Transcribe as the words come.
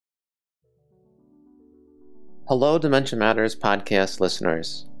Hello, Dementia Matters podcast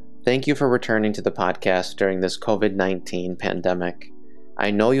listeners. Thank you for returning to the podcast during this COVID-19 pandemic. I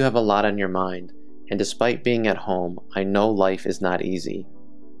know you have a lot on your mind, and despite being at home, I know life is not easy.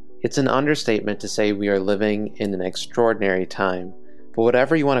 It's an understatement to say we are living in an extraordinary time, but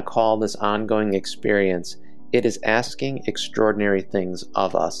whatever you want to call this ongoing experience, it is asking extraordinary things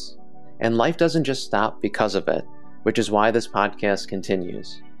of us. And life doesn't just stop because of it, which is why this podcast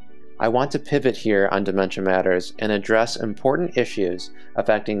continues. I want to pivot here on Dementia Matters and address important issues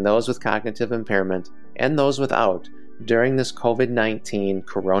affecting those with cognitive impairment and those without during this COVID-19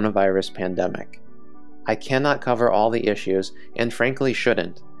 coronavirus pandemic. I cannot cover all the issues and frankly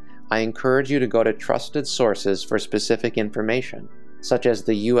shouldn't. I encourage you to go to trusted sources for specific information, such as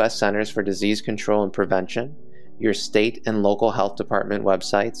the U.S. Centers for Disease Control and Prevention, your state and local health department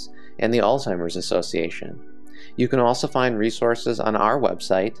websites, and the Alzheimer's Association. You can also find resources on our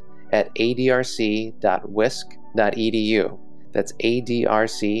website at adrc.wisc.edu. That's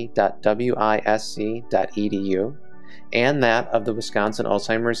adrc.wisc.edu, and that of the Wisconsin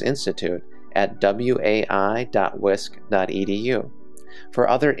Alzheimer's Institute at wai.wisc.edu. For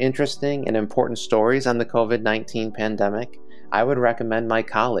other interesting and important stories on the COVID-19 pandemic, I would recommend my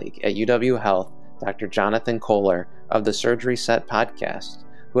colleague at UW Health, Dr. Jonathan Kohler of the Surgery Set podcast,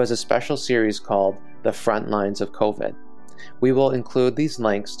 who has a special series called The Front Lines of COVID. We will include these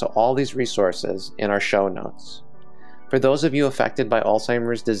links to all these resources in our show notes. For those of you affected by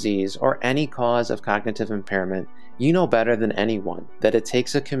Alzheimer's disease or any cause of cognitive impairment, you know better than anyone that it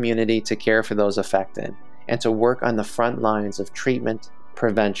takes a community to care for those affected and to work on the front lines of treatment,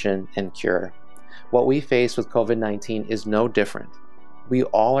 prevention, and cure. What we face with COVID-19 is no different. We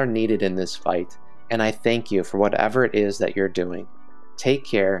all are needed in this fight, and I thank you for whatever it is that you're doing. Take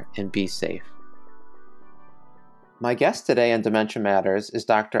care and be safe. My guest today on Dementia Matters is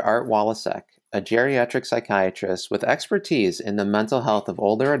Dr. Art Walasek, a geriatric psychiatrist with expertise in the mental health of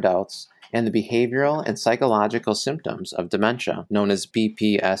older adults and the behavioral and psychological symptoms of dementia, known as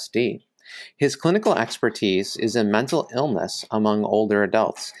BPSD. His clinical expertise is in mental illness among older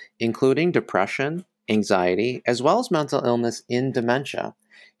adults, including depression, anxiety, as well as mental illness in dementia.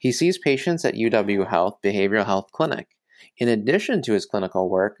 He sees patients at UW Health Behavioral Health Clinic. In addition to his clinical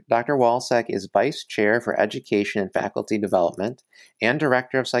work, Dr. Walasek is Vice Chair for Education and Faculty Development and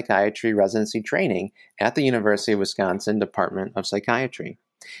Director of Psychiatry Residency Training at the University of Wisconsin Department of Psychiatry.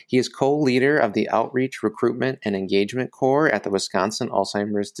 He is co-leader of the Outreach, Recruitment, and Engagement Core at the Wisconsin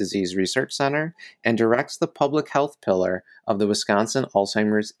Alzheimer's Disease Research Center and directs the public health pillar of the Wisconsin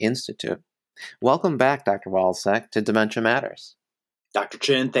Alzheimer's Institute. Welcome back, Dr. Walasek, to Dementia Matters. Dr.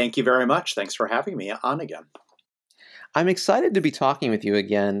 Chin, thank you very much. Thanks for having me on again. I'm excited to be talking with you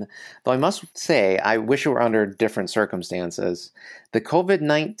again, though I must say I wish it were under different circumstances. The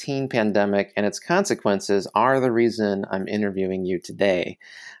COVID-19 pandemic and its consequences are the reason I'm interviewing you today.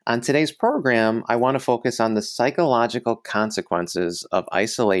 On today's program, I want to focus on the psychological consequences of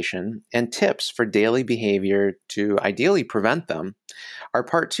isolation and tips for daily behavior to ideally prevent them. Our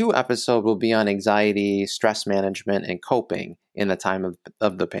Part 2 episode will be on anxiety, stress management, and coping in the time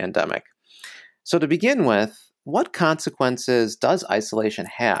of the pandemic. So to begin with, what consequences does isolation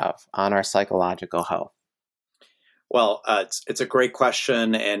have on our psychological health? Well, it's a great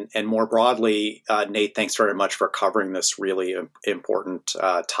question, and more broadly, Nate, thanks very much for covering this really important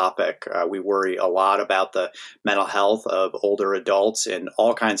topic. We worry a lot about the mental health of older adults in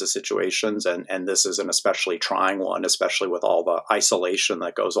all kinds of situations, and this is an especially trying one, especially with all the isolation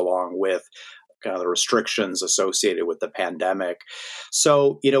that goes along with kind of the restrictions associated with the pandemic.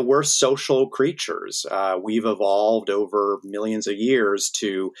 So, we're social creatures. We've evolved over millions of years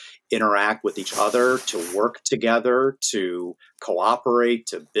to interact with each other, to work together, to cooperate,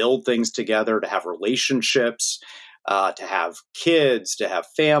 to build things together, to have relationships, to have kids, to have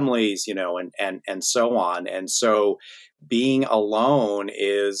families, and so on. And so being alone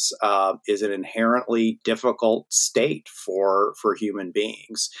is an inherently difficult state for human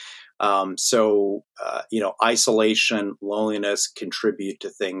beings. Isolation, loneliness contribute to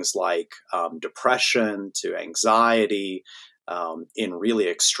things like depression, to anxiety. In really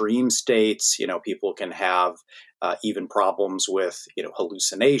extreme states, people can have even problems with,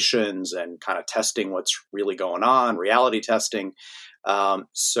 hallucinations and kind of testing what's really going on, reality testing.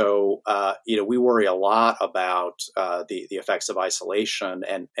 We worry a lot about the effects of isolation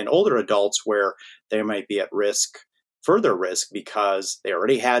and older adults where they might be at further risk because they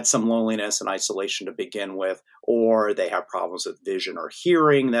already had some loneliness and isolation to begin with, or they have problems with vision or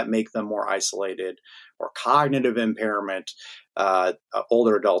hearing that make them more isolated, or cognitive impairment.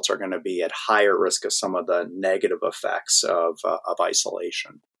 Older adults are going to be at higher risk of some of the negative effects of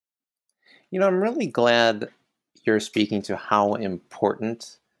isolation. I'm really glad you're speaking to how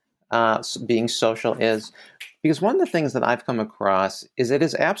important being social is. Because one of the things that I've come across is it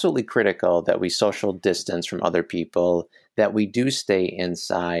is absolutely critical that we social distance from other people, that we do stay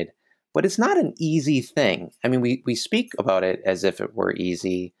inside, but it's not an easy thing. I mean, we speak about it as if it were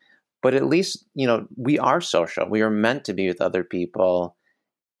easy, but at least, we are social. We are meant to be with other people.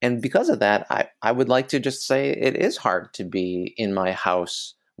 And because of that, I would like to just say it is hard to be in my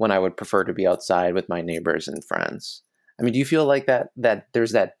house when I would prefer to be outside with my neighbors and friends. I mean, do you feel like that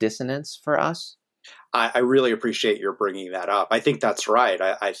there's that dissonance for us? I really appreciate your bringing that up. I think that's right.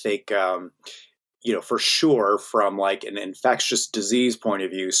 I think, for sure, from like an infectious disease point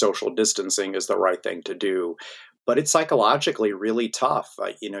of view, social distancing is the right thing to do. But it's psychologically really tough.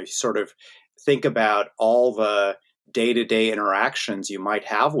 You sort of think about all the day-to-day interactions you might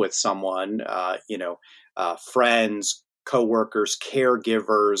have with someone, friends, coworkers,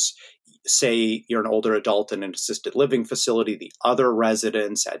 caregivers. Say you're an older adult in an assisted living facility, the other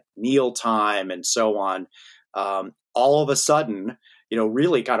residents at mealtime, and so on. All of a sudden,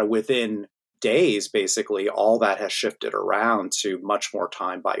 really kind of within days, basically, all that has shifted around to much more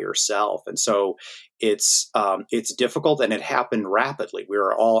time by yourself, and so it's difficult, and it happened rapidly. We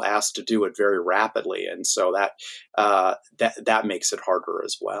were all asked to do it very rapidly, and so that makes it harder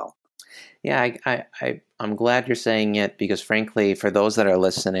as well. Yeah, I'm glad you're saying it because, frankly, for those that are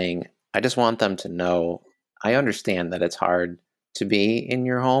listening, I just want them to know I understand that it's hard to be in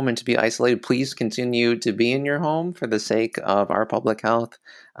your home and to be isolated. Please continue to be in your home for the sake of our public health,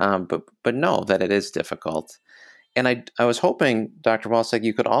 but know that it is difficult. And I was hoping, Dr. Walsek,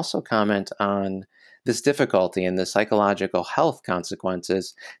 you could also comment on this difficulty and the psychological health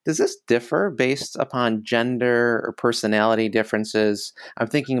consequences. Does this differ based upon gender or personality differences? I'm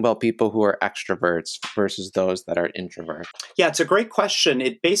thinking about people who are extroverts versus those that are introverts. Yeah, it's a great question.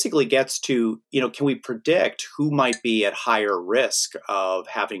 It basically gets to, can we predict who might be at higher risk of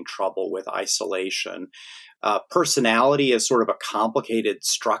having trouble with isolation? Personality is sort of a complicated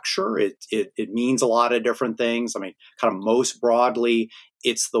structure. It means a lot of different things. I mean, kind of most broadly,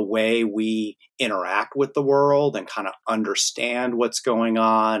 it's the way we interact with the world and kind of understand what's going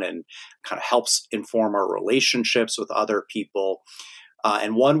on and kind of helps inform our relationships with other people.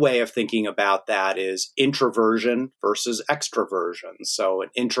 And one way of thinking about that is introversion versus extroversion. So an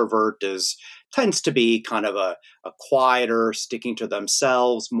introvert tends to be kind of a quieter, sticking to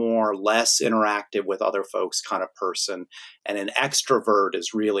themselves more, less interactive with other folks kind of person. And an extrovert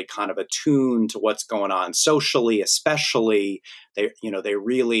is really kind of attuned to what's going on socially, especially they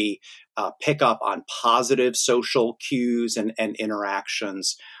really pick up on positive social cues and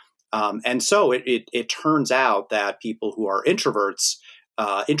interactions. And so it turns out that people who are introverts,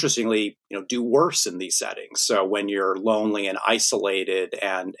 interestingly, do worse in these settings. So when you're lonely and isolated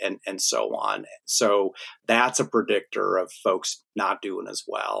and so on. So that's a predictor of folks not doing as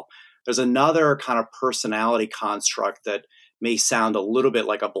well. There's another kind of personality construct that may sound a little bit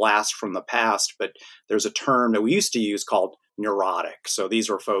like a blast from the past, but there's a term that we used to use called neurotic. So these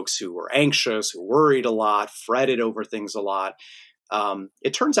were folks who were anxious, who worried a lot, fretted over things a lot.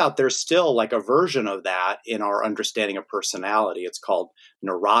 It turns out there's still like a version of that in our understanding of personality. It's called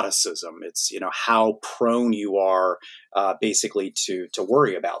neuroticism. It's how prone you are basically to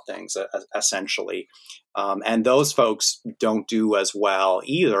worry about things essentially, and those folks don't do as well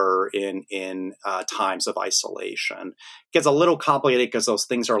either in times of isolation. It gets a little complicated because those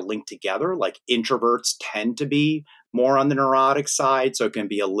things are linked together. Like introverts tend to be more on the neurotic side, so it can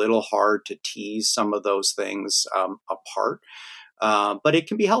be a little hard to tease some of those things apart. But it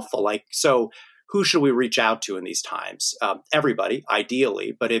can be helpful. So who should we reach out to in these times? Everybody,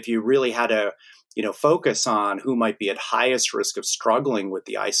 ideally. But if you really had to, focus on who might be at highest risk of struggling with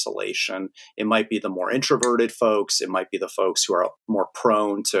the isolation, it might be the more introverted folks. It might be the folks who are more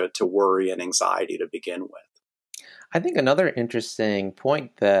prone to worry and anxiety to begin with. I think another interesting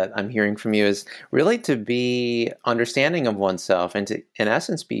point that I'm hearing from you is really to be understanding of oneself and to, in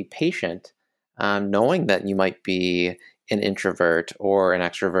essence, be patient, knowing that you might be an introvert or an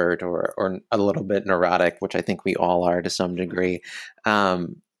extrovert or a little bit neurotic, which I think we all are to some degree.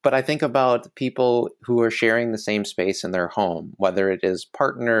 But I think about people who are sharing the same space in their home, whether it is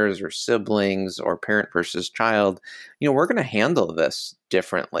partners or siblings or parent versus child. We're going to handle this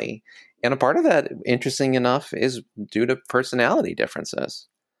differently. And a part of that, interesting enough, is due to personality differences.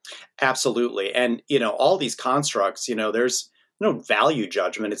 Absolutely. And, all these constructs, there's no value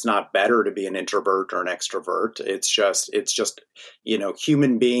judgment. It's not better to be an introvert or an extrovert. It's just,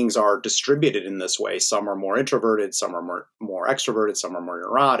 human beings are distributed in this way. Some are more introverted, some are more extroverted, some are more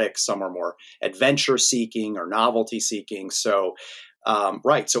neurotic, some are more adventure seeking or novelty seeking. So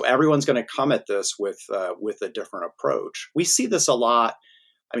Right. So everyone's going to come at this with a different approach. We see this a lot.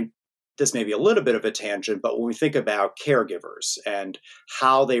 I mean, this may be a little bit of a tangent, but when we think about caregivers and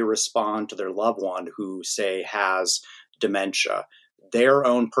how they respond to their loved one who, say, has dementia, their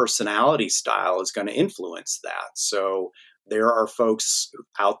own personality style is going to influence that. So there are folks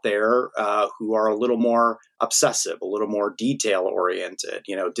out there who are a little more obsessive, a little more detail oriented.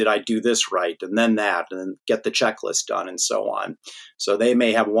 Did I do this right? And then that, and then get the checklist done and so on. So they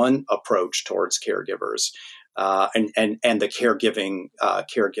may have one approach towards caregivers. And the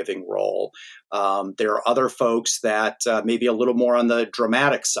caregiving role. There are other folks that may be a little more on the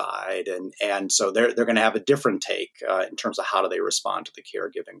dramatic side, and so they're going to have a different take in terms of how do they respond to the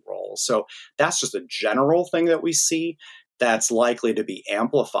caregiving role. So that's just a general thing that we see that's likely to be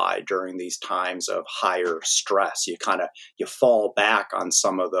amplified during these times of higher stress. You fall back on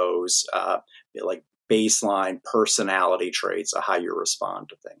some of those like baseline personality traits of how you respond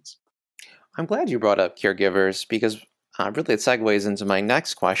to things. I'm glad you brought up caregivers because really it segues into my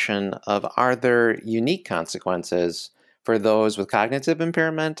next question of, are there unique consequences for those with cognitive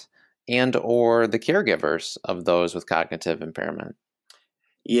impairment and or the caregivers of those with cognitive impairment?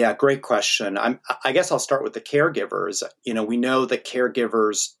 Yeah, great question. I guess I'll start with the caregivers. We know that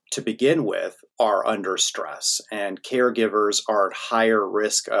caregivers to begin with are under stress, and caregivers are at higher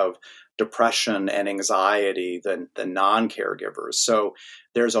risk of depression and anxiety than non-caregivers. So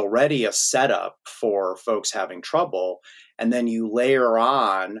there's already a setup for folks having trouble. And then you layer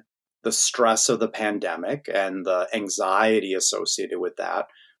on the stress of the pandemic and the anxiety associated with that,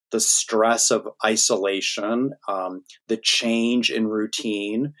 the stress of isolation, the change in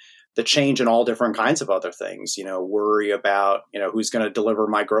routine, the change in all different kinds of other things, worry about, who's going to deliver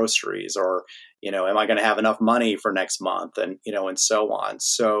my groceries, or, am I going to have enough money for next month, and, and so on.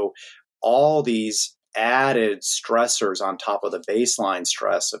 So all these added stressors on top of the baseline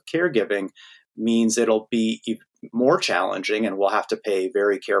stress of caregiving means it'll be more challenging, and we'll have to pay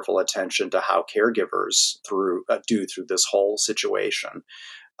very careful attention to how caregivers do through this whole situation.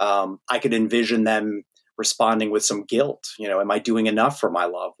 I could envision them responding with some guilt. Am I doing enough for my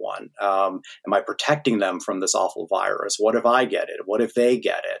loved one? Am I protecting them from this awful virus? What if I get it? What if they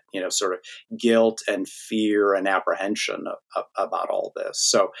get it? Sort of guilt and fear and apprehension about all this.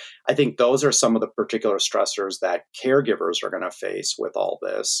 So I think those are some of the particular stressors that caregivers are going to face with all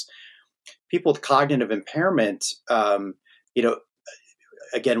this. People with cognitive impairment,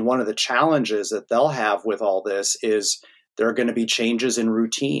 again, one of the challenges that they'll have with all this is there are going to be changes in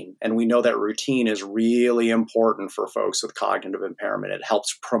routine. And we know that routine is really important for folks with cognitive impairment. It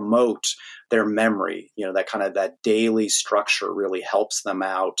helps promote their memory. That daily structure really helps them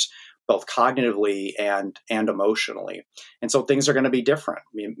out both cognitively and emotionally. And so things are going to be different.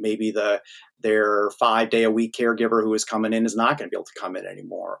 Maybe their 5-day-a-week caregiver who is coming in is not going to be able to come in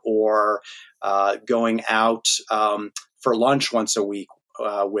anymore, or going out for lunch once a week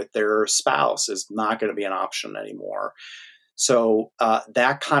with their spouse is not going to be an option anymore. So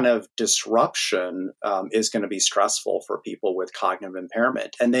that kind of disruption is going to be stressful for people with cognitive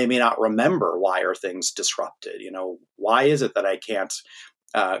impairment. And they may not remember, why are things disrupted? Why is it that I can't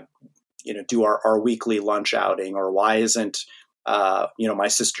do our weekly lunch outing, or why isn't my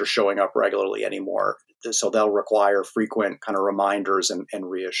sister showing up regularly anymore? So they'll require frequent kind of reminders and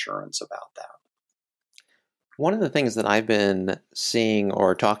reassurance about that. One of the things that I've been seeing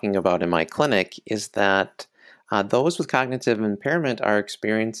or talking about in my clinic is that those with cognitive impairment are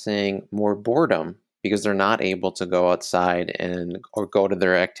experiencing more boredom because they're not able to go outside or go to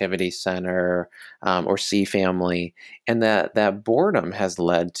their activity center or see family. And that boredom has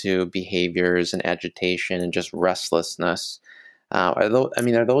led to behaviors and agitation and just restlessness. Are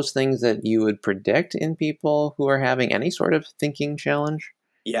those things that you would predict in people who are having any sort of thinking challenge?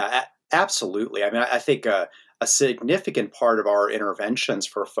 Yeah, absolutely. I think a significant part of our interventions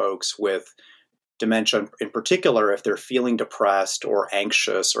for folks with dementia, in particular, if they're feeling depressed or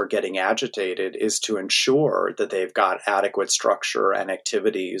anxious or getting agitated, is to ensure that they've got adequate structure and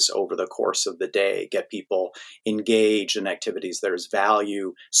activities over the course of the day. Get people engaged in activities. There's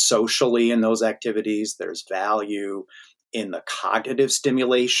value socially in those activities. There's value in the cognitive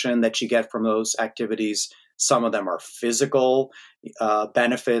stimulation that you get from those activities. Some of them are physical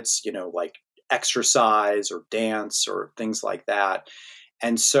benefits, like exercise or dance or things like that.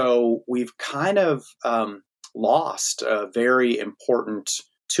 And so we've kind of lost a very important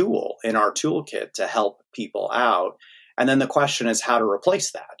tool in our toolkit to help people out. And then the question is how to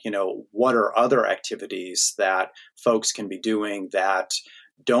replace that. What are other activities that folks can be doing that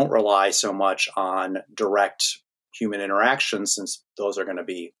don't rely so much on direct human interaction, since those are going to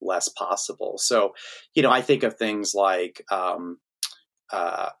be less possible. So, I think of things like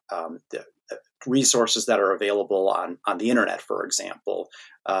the resources that are available on the internet, for example,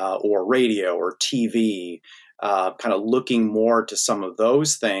 or radio or TV, kind of looking more to some of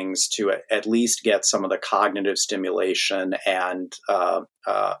those things to at least get some of the cognitive stimulation and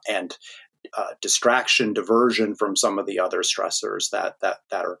distraction, diversion from some of the other stressors that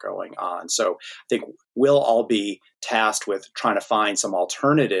are going on. So I think we'll all be tasked with trying to find some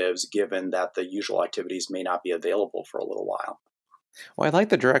alternatives, given that the usual activities may not be available for a little while. Well, I like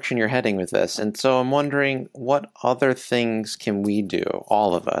the direction you're heading with this. And so I'm wondering, what other things can we do,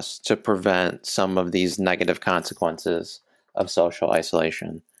 all of us, to prevent some of these negative consequences of social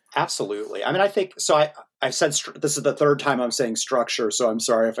isolation? Absolutely. I mean, I think so. I've said this is the third time I'm saying structure, so I'm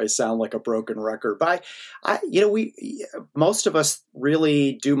sorry if I sound like a broken record. But most of us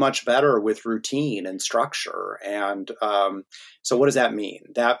really do much better with routine and structure. And so, what does that mean?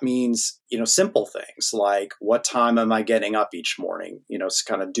 That means simple things like, what time am I getting up each morning? It's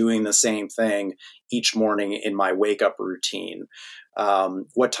kind of doing the same thing each morning in my wake up routine.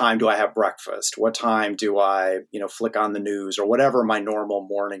 What time do I have breakfast? What time do I, flick on the news, or whatever my normal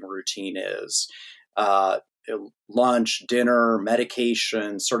morning routine is? Lunch, dinner,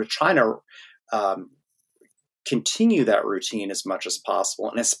 medication, sort of trying to continue that routine as much as possible,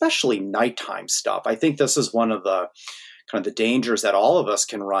 and especially nighttime stuff. I think this is one of the kind of the dangers that all of us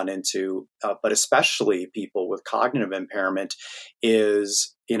can run into, but especially people with cognitive impairment,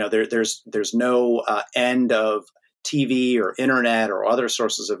 is there's no end of TV or internet or other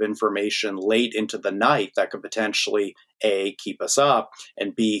sources of information late into the night that could potentially A, keep us up,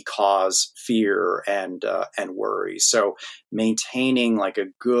 and B, cause fear and worry. So maintaining like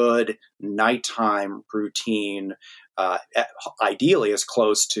a good nighttime routine, ideally as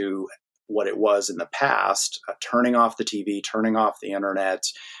close to what it was in the past, turning off the TV, turning off the internet,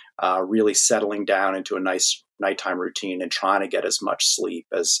 really settling down into a nice nighttime routine and trying to get as much sleep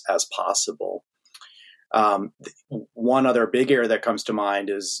as possible. One other big area that comes to mind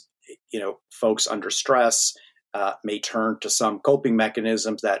is, folks under stress may turn to some coping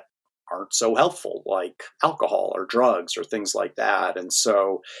mechanisms that aren't so helpful, like alcohol or drugs or things like that. And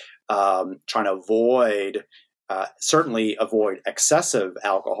so trying to certainly avoid excessive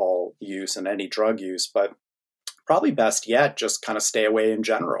alcohol use and any drug use, but probably best yet, just kind of stay away in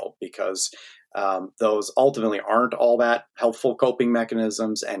general, because those ultimately aren't all that helpful coping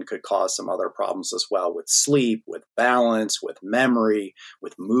mechanisms and could cause some other problems as well, with sleep, with balance, with memory,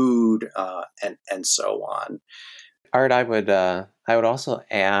 with mood, and so on. Art, I would also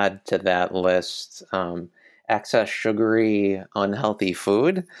add to that list excess sugary, unhealthy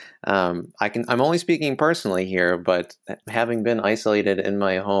food. I'm only speaking personally here, but having been isolated in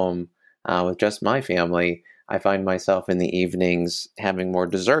my home with just my family, I find myself in the evenings having more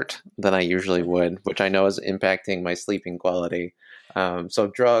dessert than I usually would, which I know is impacting my sleeping quality. So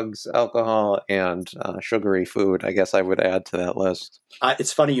drugs, alcohol, and sugary food, I guess I would add to that list.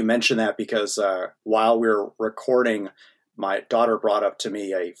 It's funny you mention that, because while we were recording, my daughter brought up to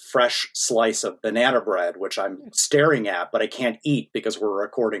me a fresh slice of banana bread, which I'm staring at, but I can't eat because we're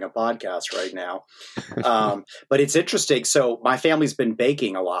recording a podcast right now. But it's interesting. So my family's been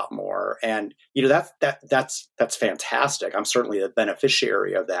baking a lot more, and that's fantastic. I'm certainly a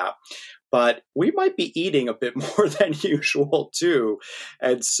beneficiary of that. But we might be eating a bit more than usual too,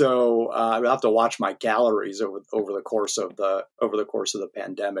 and so I'll have to watch my calories over the course of the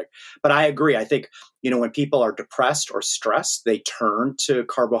pandemic. But I agree. I think when people are depressed or stressed, they turn to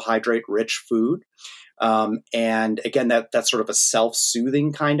carbohydrate-rich food, and again, that's sort of a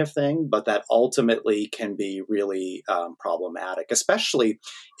self-soothing kind of thing, but that ultimately can be really problematic, especially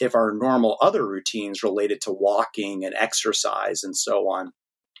if our normal other routines related to walking and exercise and so on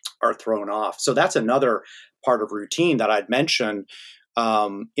are thrown off. So that's another part of routine that I'd mention.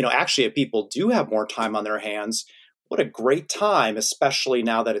 Actually, if people do have more time on their hands, what a great time, especially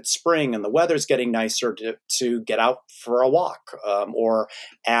now that it's spring and the weather's getting nicer, to get out for a walk, or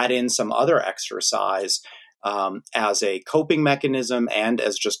add in some other exercise as a coping mechanism and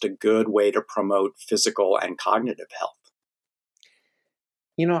as just a good way to promote physical and cognitive health.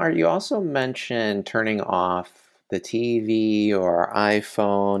 Art, you also mentioned turning off the TV or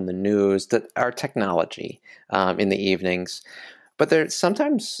iPhone, the news, our technology in the evenings. But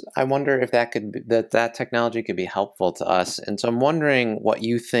sometimes I wonder if that technology could be helpful to us. And so I'm wondering what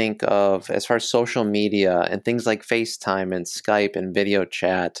you think of as far as social media and things like FaceTime and Skype and video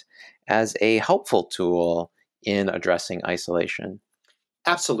chat as a helpful tool in addressing isolation.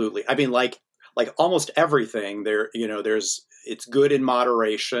 Absolutely. I mean, like almost everything it's good in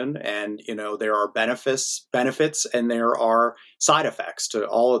moderation, and there are benefits and there are side effects to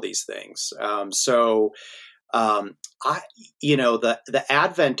all of these things. So I, the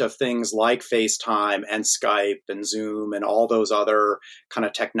advent of things like FaceTime and Skype and Zoom and all those other kind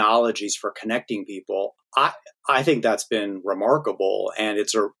of technologies for connecting people, I think that's been remarkable, and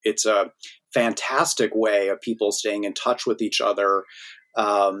it's a fantastic way of people staying in touch with each other,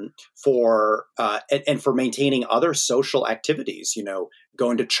 for maintaining other social activities.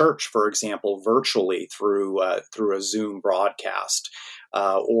 Going to church, for example, virtually through a Zoom broadcast,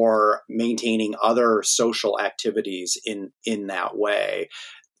 or maintaining other social activities in that way.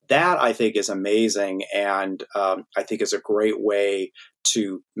 That, I think, is amazing, and I think is a great way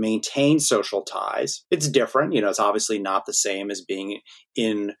to maintain social ties. It's different, it's obviously not the same as being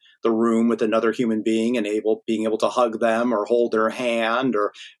in the room with another human being and being able to hug them or hold their hand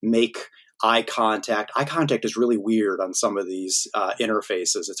or make eye contact. Eye contact is really weird on some of these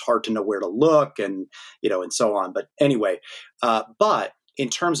interfaces. It's hard to know where to look, and and so on. But anyway, but in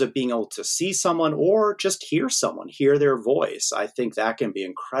terms of being able to see someone or just hear their voice, I think that can be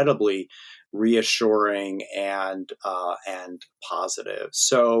incredibly reassuring and positive.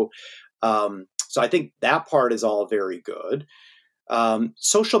 So I think that part is all very good.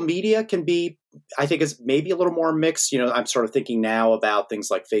 Social media can be, I think, is maybe a little more mixed. I'm sort of thinking now about things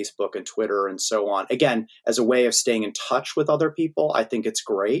like Facebook and Twitter and so on. Again, as a way of staying in touch with other people, I think it's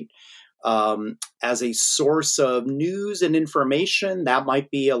great. As a source of news and information, that might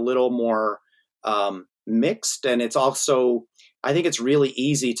be a little more mixed. And it's also, I think it's really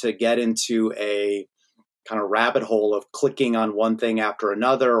easy to get into a kind of rabbit hole of clicking on one thing after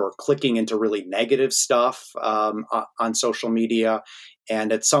another, or clicking into really negative stuff on social media.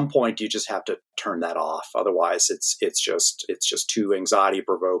 And at some point, you just have to turn that off. Otherwise, it's just too anxiety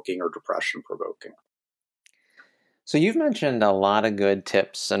provoking or depression provoking. So you've mentioned a lot of good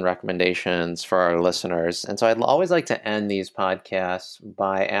tips and recommendations for our listeners. And so I'd always like to end these podcasts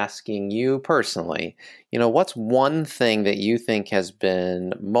by asking you personally, what's one thing that you think has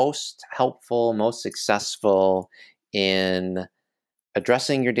been most helpful, most successful in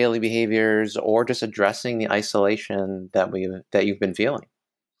addressing your daily behaviors or just addressing the isolation that you've been feeling?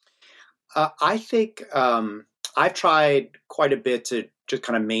 I think I've tried quite a bit to just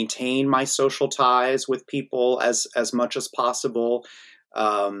kind of maintain my social ties with people as much as possible.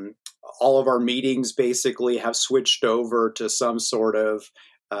 All of our meetings basically have switched over to some sort of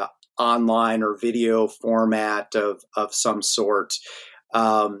online or video format of some sort.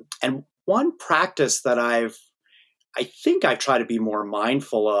 And one practice that I think I've tried to be more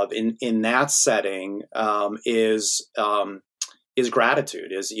mindful of in that setting is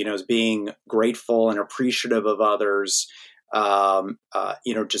gratitude, is being grateful and appreciative of others.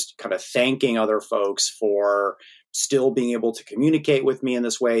 Just kind of thanking other folks for still being able to communicate with me in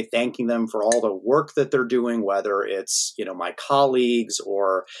this way, thanking them for all the work that they're doing, whether it's, my colleagues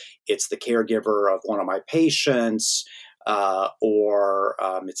or it's the caregiver of one of my patients, or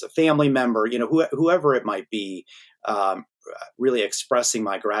it's a family member, whoever it might be, really expressing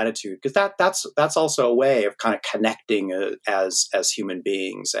my gratitude, because that's also a way of kind of connecting as human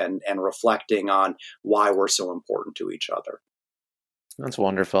beings and reflecting on why we're so important to each other. That's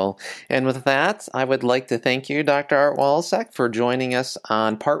wonderful. And with that, I would like to thank you, Dr. Art Wolosek, for joining us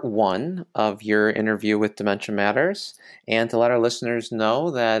on part 1 of your interview with Dementia Matters, and to let our listeners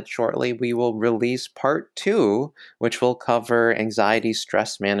know that shortly we will release part 2, which will cover anxiety,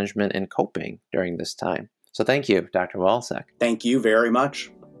 stress management, and coping during this time. So thank you, Dr. Wolosek. Thank you very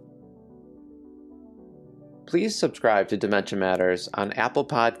much. Please subscribe to Dementia Matters on Apple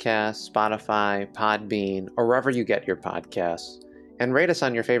Podcasts, Spotify, Podbean, or wherever you get your podcasts. And rate us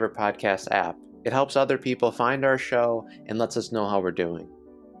on your favorite podcast app. It helps other people find our show and lets us know how we're doing.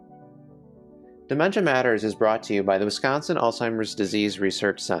 Dementia Matters is brought to you by the Wisconsin Alzheimer's Disease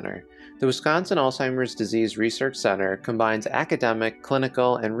Research Center. The Wisconsin Alzheimer's Disease Research Center combines academic,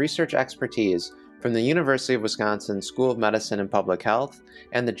 clinical, and research expertise from the University of Wisconsin School of Medicine and Public Health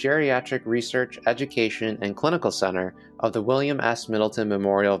and the Geriatric Research, Education, and Clinical Center of the William S. Middleton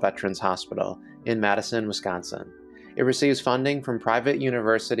Memorial Veterans Hospital in Madison, Wisconsin. It receives funding from private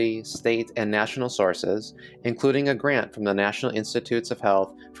university, state, and national sources, including a grant from the National Institutes of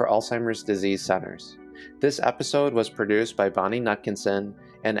Health for Alzheimer's Disease Centers. This episode was produced by Bonnie Nutkinson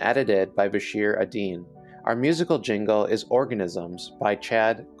and edited by Bashir Adine. Our musical jingle is Organisms by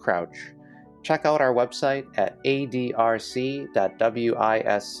Chad Crouch. Check out our website at adrc.wisc.edu.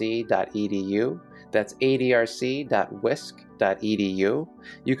 That's adrc.wisc.edu.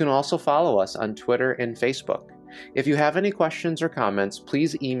 You can also follow us on Twitter and Facebook. If you have any questions or comments,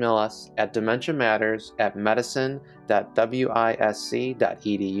 please email us at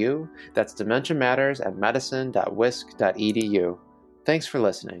dementiamatters@medicine.wisc.edu. That's dementiamatters@medicine.wisc.edu. Thanks for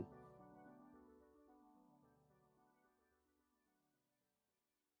listening.